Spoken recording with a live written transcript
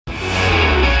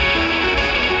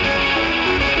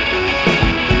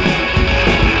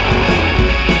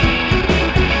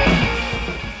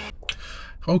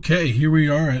Okay, here we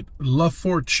are at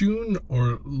Laforune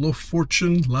or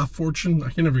Laforune. I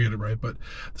can never get it right, but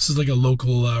this is like a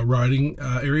local riding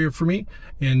area for me.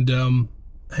 And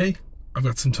hey, I've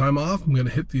got some time off. I'm going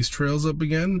to hit these trails up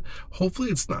again. Hopefully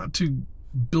it's not too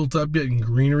built up yet in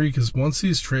greenery, because once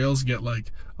these trails get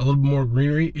like a little bit more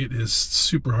greenery, it is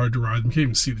super hard to ride. You can't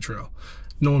even see the trail.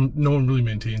 No one really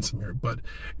maintains them here, but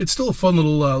it's still a fun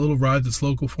little ride that's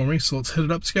local for me. So let's hit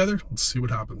it up together. Let's see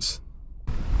what happens.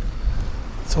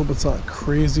 Let's hope it's not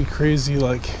crazy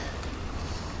like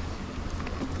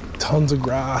tons of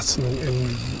grass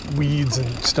and weeds and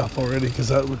stuff already, because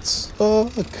that would suck.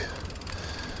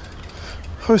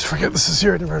 I always forget this is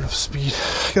here. I never had enough speed.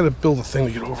 I gotta build a thing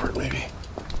to get over it, maybe.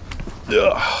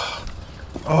 Ugh.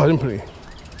 Oh, I didn't put any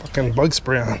fucking bug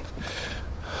spray on.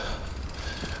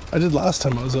 I did last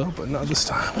time I was out, but not this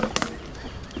time.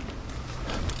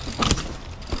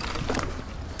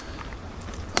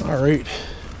 All right.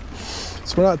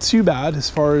 So we're not too bad as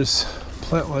far as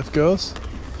plant life goes.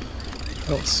 I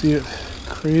don't see it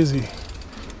crazy.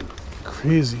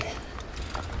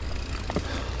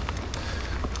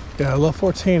 Yeah,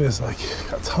 Laforune is like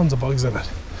got tons of bugs in it.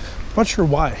 I'm not sure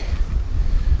why,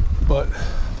 but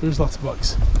there's lots of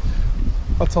bugs.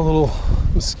 Lots of little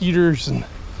mosquitoes and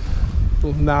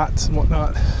little gnats and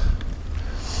whatnot.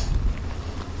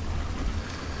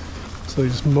 So they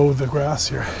just mowed the grass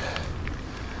here.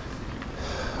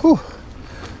 Whew.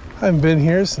 I haven't been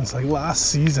here since like last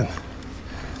season.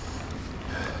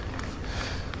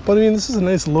 But I mean, this is a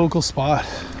nice local spot.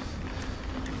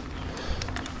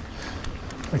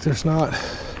 Like there's not,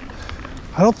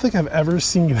 I don't think I've ever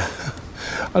seen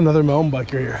another mountain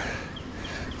biker here.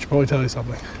 Should probably tell you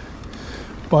something.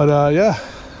 But yeah.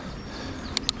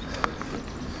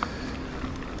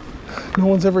 No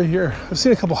one's ever here. I've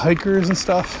seen a couple hikers and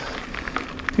stuff.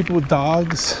 People with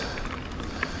dogs.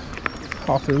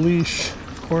 Off their leash,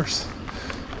 of course.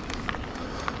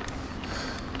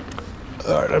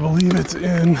 All right, I believe it's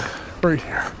in right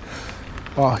here.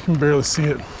 Wow, I can barely see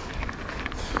it.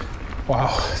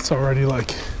 Wow, it's already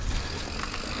like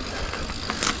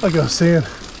I was saying,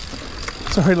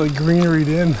 it's already like greeneried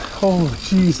in. Holy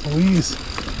jeez Louise.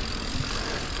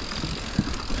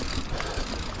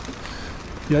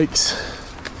 Yikes.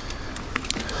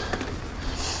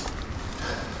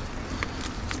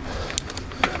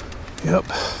 Yep.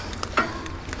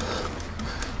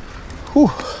 Whew.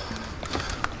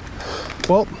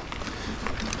 Well,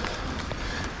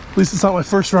 at least it's not my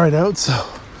first ride out, so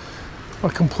I'm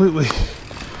not completely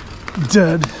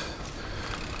dead.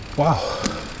 Wow.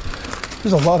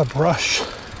 There's a lot of brush.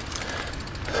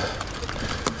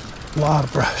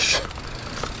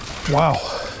 Wow.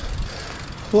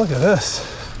 Look at this.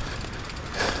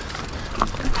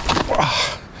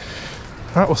 Wow.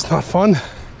 That was not fun.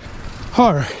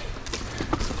 All right.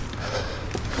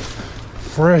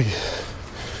 Frig.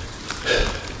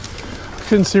 I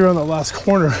couldn't see around that last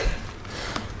corner.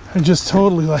 I just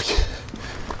totally like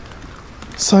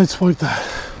sideswiped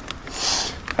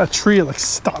that tree. It like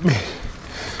stopped me.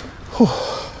 Whew.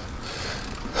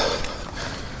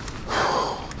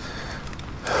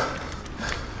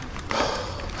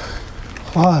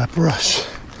 A lot of brush.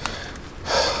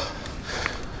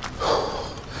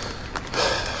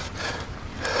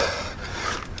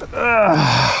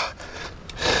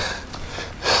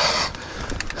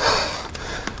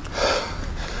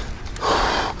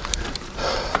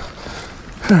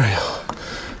 There we go.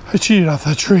 I cheated off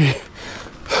that tree.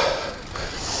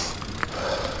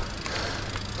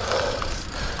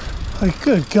 Like,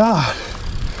 good God.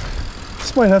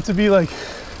 This might have to be like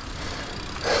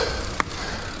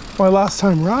my last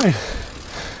time ride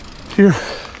here.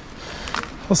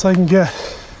 Unless I can get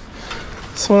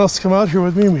someone else to come out here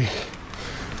with me. We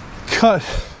cut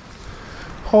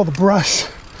all the brush.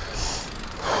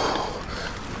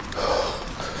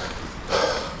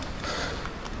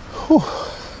 Whew.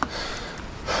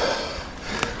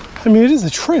 I mean, it is a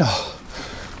trail,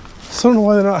 so I don't know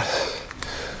why they're not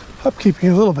upkeeping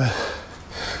it a little bit.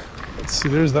 Let's see,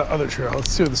 there's that other trail.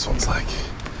 Let's see what this one's like.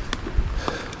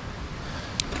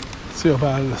 Let's see how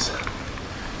bad it is.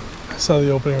 I saw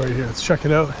the opening right here. Let's check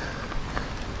it out.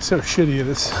 See how shitty it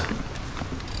is.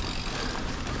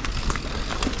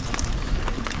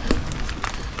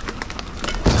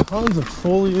 Tons of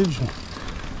foliage and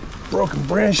broken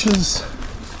branches.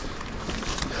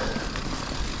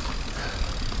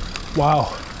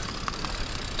 Wow.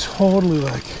 Totally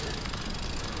like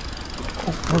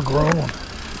overgrown.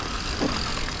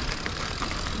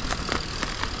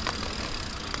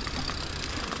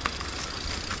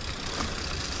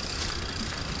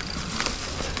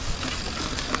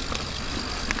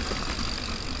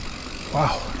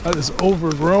 Wow, that is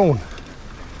overgrown.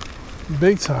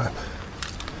 big time.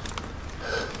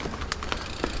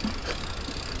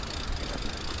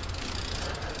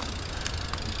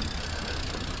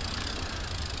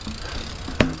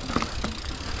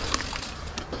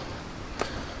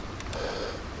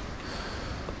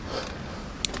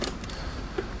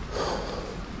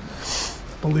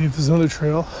 I believe there's another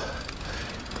trail.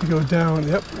 You go down,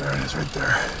 yep, there it is right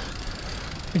there.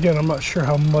 Again, I'm not sure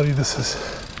how muddy this is.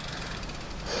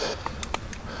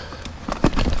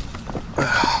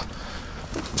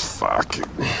 Fuck.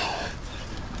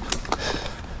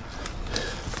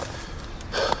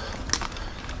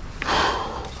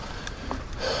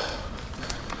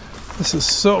 This is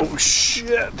so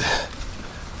shit.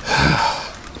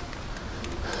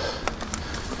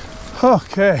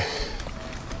 Okay.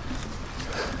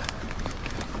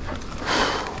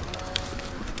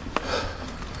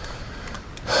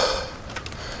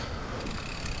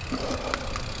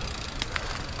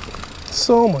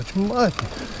 So much mud.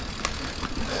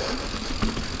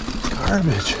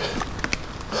 Garbage.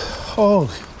 Holy.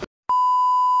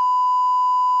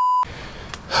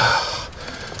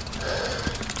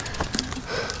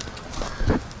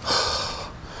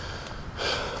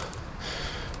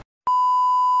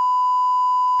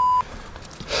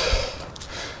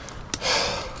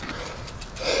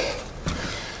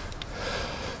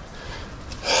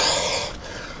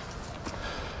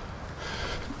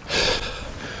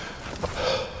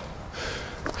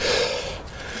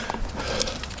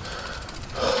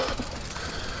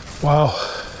 Wow,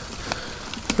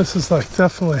 this is like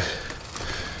definitely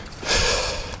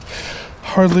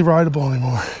hardly rideable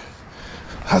anymore.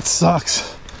 That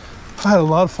sucks. I had a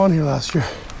lot of fun here last year.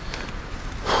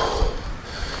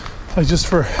 Like just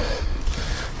for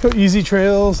easy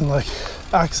trails and like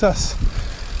access.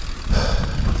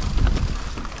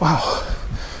 Wow.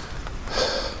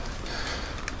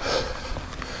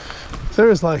 There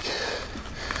is like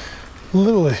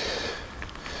literally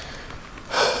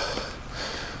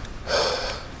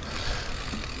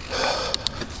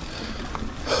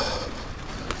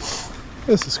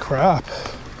this is crap.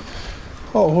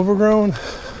 Oh, overgrown.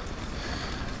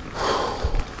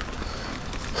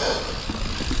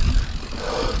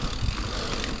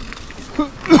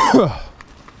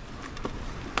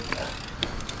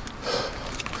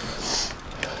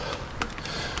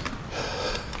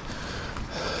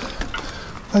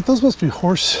 Like those must be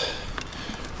horse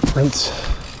prints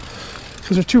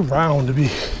because they're too round to be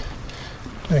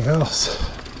anything else.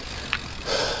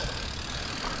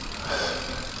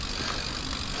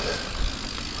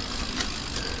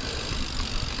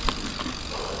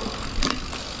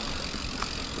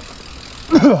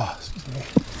 Excuse me.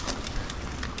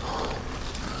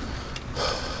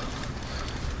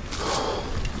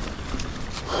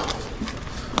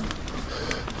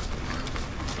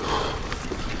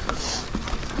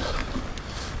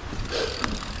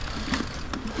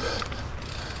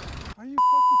 Are you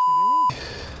fucking kidding me?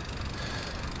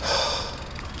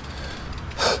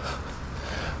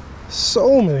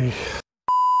 So many.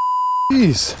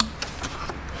 Jeez.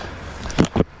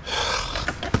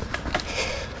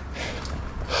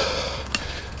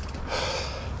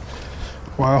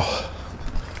 Wow.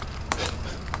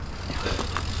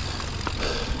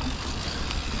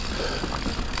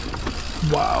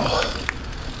 Wow.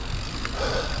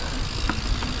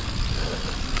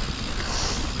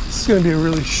 This is going to be a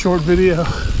really short video.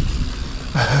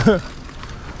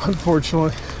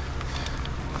 Unfortunately.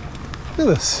 Look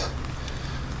at this.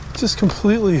 Just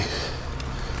completely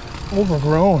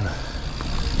overgrown.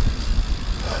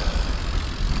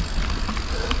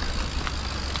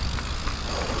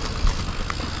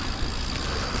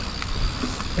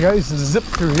 Like I used to zip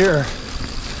through here.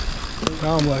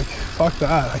 Now I'm like, fuck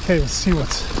that. I can't even see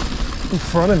what's in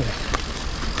front of me.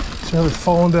 Is there another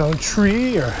fallen down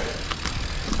tree or?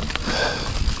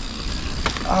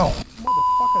 Ow.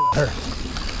 Motherfucker, that hurt.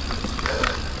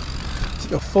 It's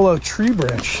like a full out tree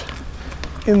branch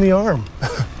in the arm.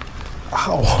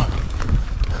 Ow.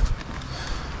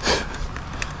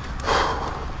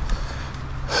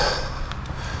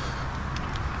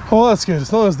 Oh, that's good.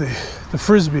 As long as the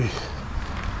frisbee,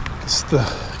 it's the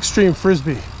extreme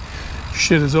frisbee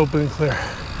shit is open and clear.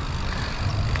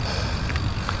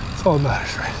 That's all that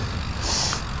matters, right?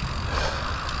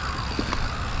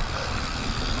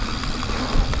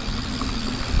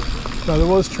 Now there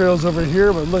was trails over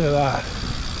here, but look at that.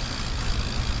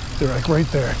 They're like right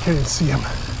there. I can't even see them.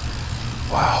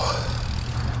 Wow.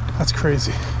 That's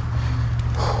crazy.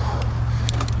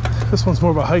 This one's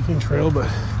more of a hiking trail, but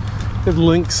it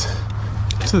links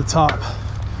to the top.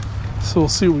 So we'll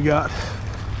see what we got.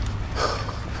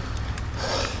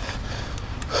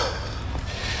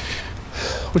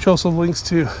 Which also links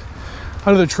to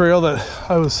another trail that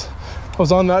I was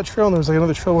on that trail, and there was like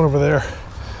another trail one over there.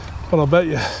 But I'll bet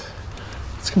you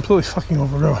it's completely fucking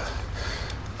overgrown.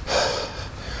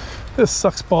 This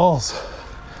sucks balls.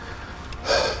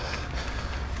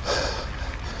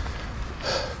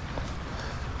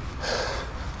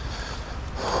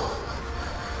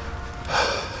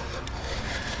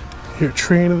 Hear a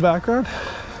train in the background.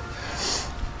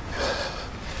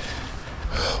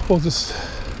 We'll just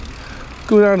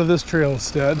go down to this trail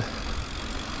instead.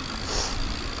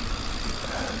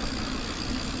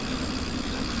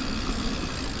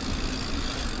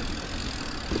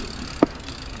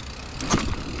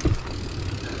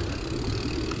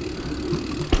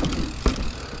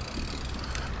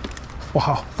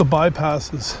 Wow, the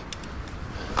bypass is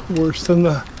worse than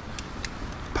the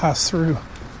pass through.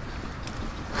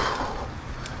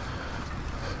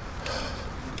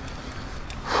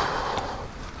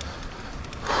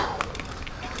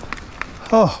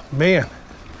 Oh man,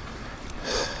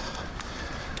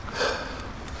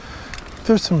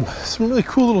 there's some really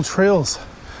cool little trails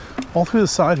all through the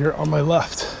side here on my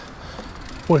left,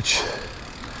 which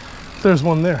there's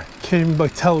one there. Can't even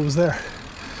like tell it was there.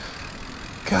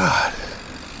 God,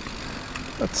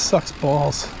 that sucks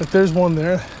balls. Like there's one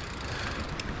there,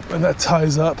 and that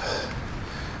ties up.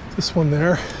 This one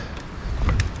there,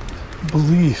 I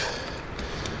believe,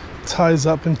 ties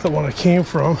up into the one I came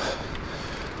from.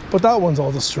 But that one's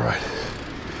all destroyed.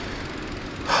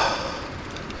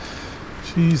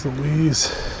 Jeez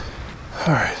Louise.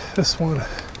 All right, this one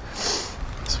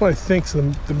I think is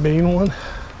the main one,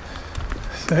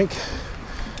 I think.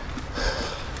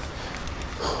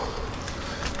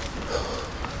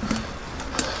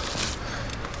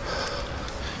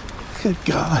 Good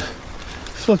God, I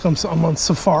feel like I'm on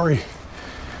safari.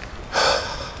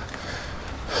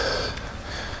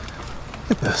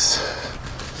 Look at this.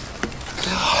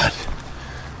 God.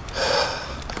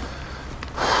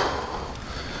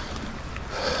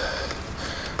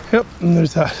 Yep, and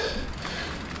there's that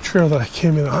trail that I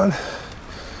came in on.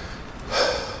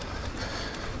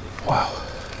 Wow.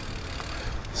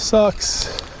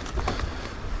 Sucks.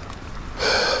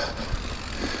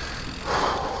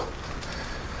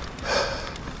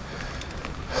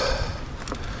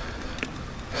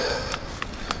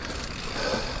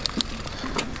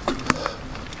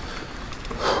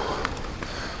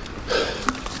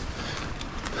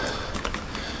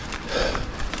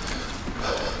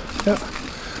 Yep,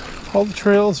 all the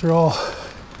trails are all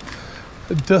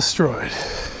destroyed.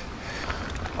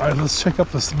 All right, let's check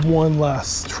up this one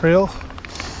last trail.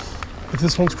 If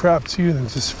this one's crap too, then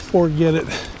just forget it.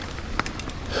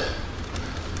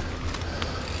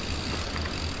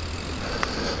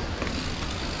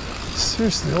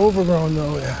 Seriously, overgrown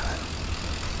though, yeah.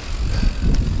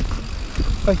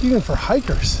 Like even for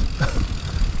hikers.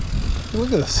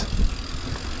 Look at this.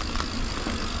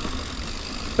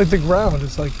 Like the ground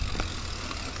is like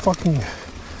fucking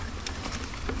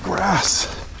grass.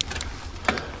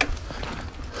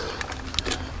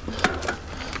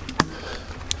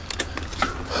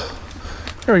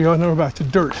 There we go, now we're back to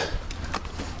dirt.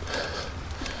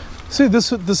 See,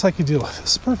 this I could deal with.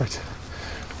 This is perfect.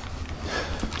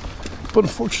 But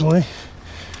unfortunately,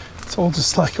 it's all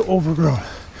just like overgrown.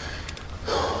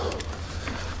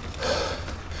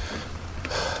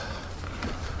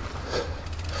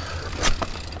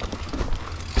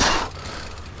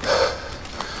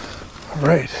 All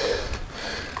right.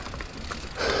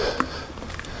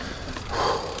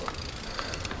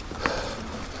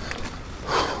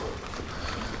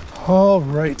 All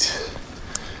right.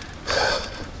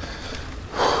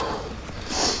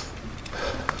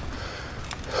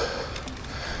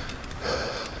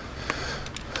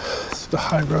 It's the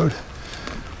high road.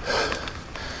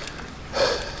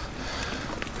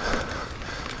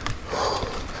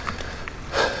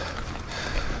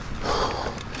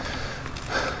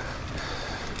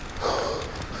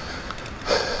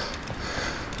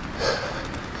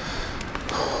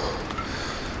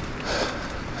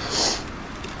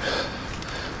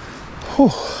 Whew.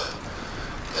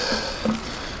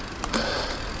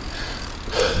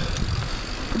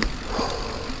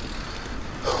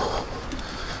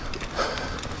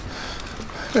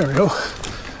 There we go.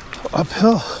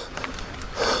 Uphill.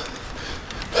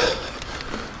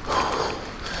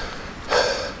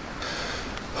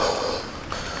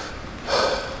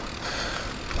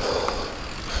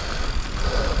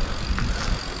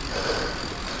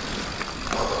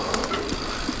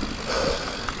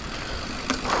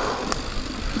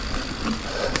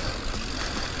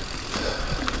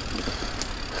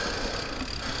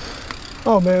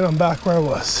 Oh man, I'm back where I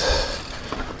was.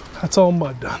 That's all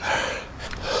mud down there.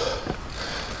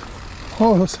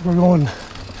 Oh, it looks like we're going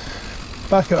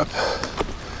back up.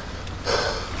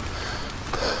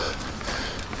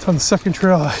 It's on the second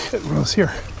trail I hit when I was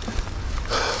here.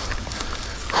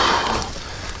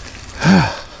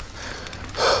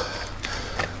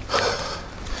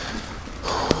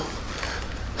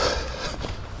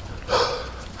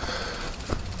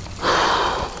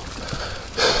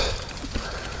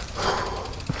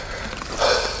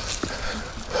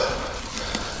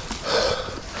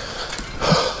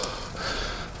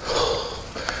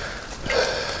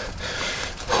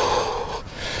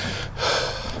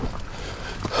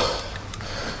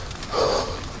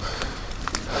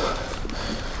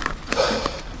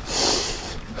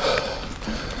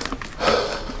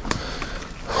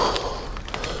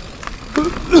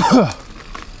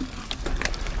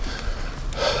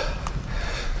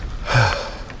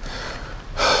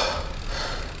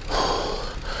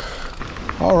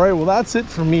 All right, well, that's it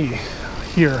for me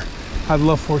here at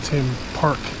Laforune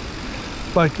Park.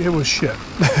 Like, it was shit.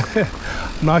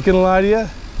 I'm not gonna lie to you.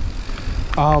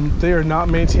 They are not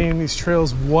maintaining these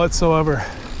trails whatsoever.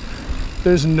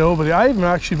 There's nobody. I even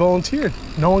actually volunteered.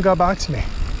 No one got back to me.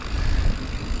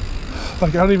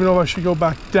 Like, I don't even know if I should go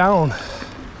back down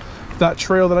that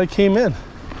trail that I came in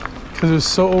because it was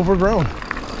so overgrown.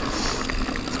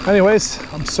 Anyways,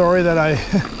 I'm sorry that I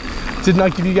did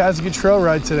not give you guys a good trail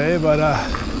ride today, but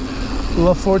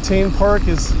Laforune Park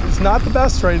is not the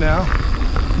best right now.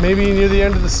 Maybe near the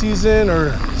end of the season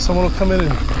or someone will come in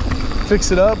and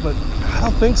fix it up, but I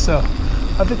don't think so.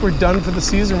 I think we're done for the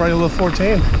season right at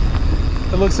Laforune.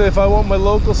 It looks like if I want my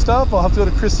local stuff, I'll have to go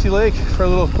to Christie Lake for a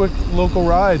little quick local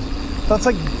ride. That's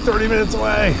like 30 minutes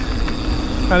away.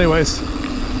 Anyways,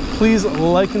 please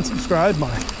like and subscribe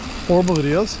my horrible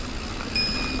videos.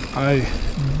 I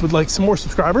would like some more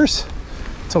subscribers.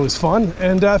 It's always fun.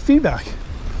 And feedback.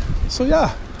 So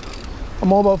yeah,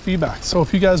 I'm all about feedback. So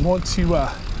if you guys want to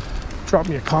drop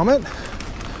me a comment,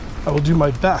 I will do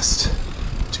my best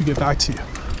to get back to you.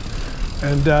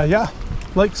 And yeah,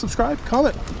 like, subscribe,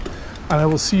 comment. And I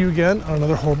will see you again on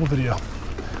another horrible video.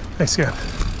 Thanks again.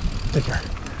 Take care.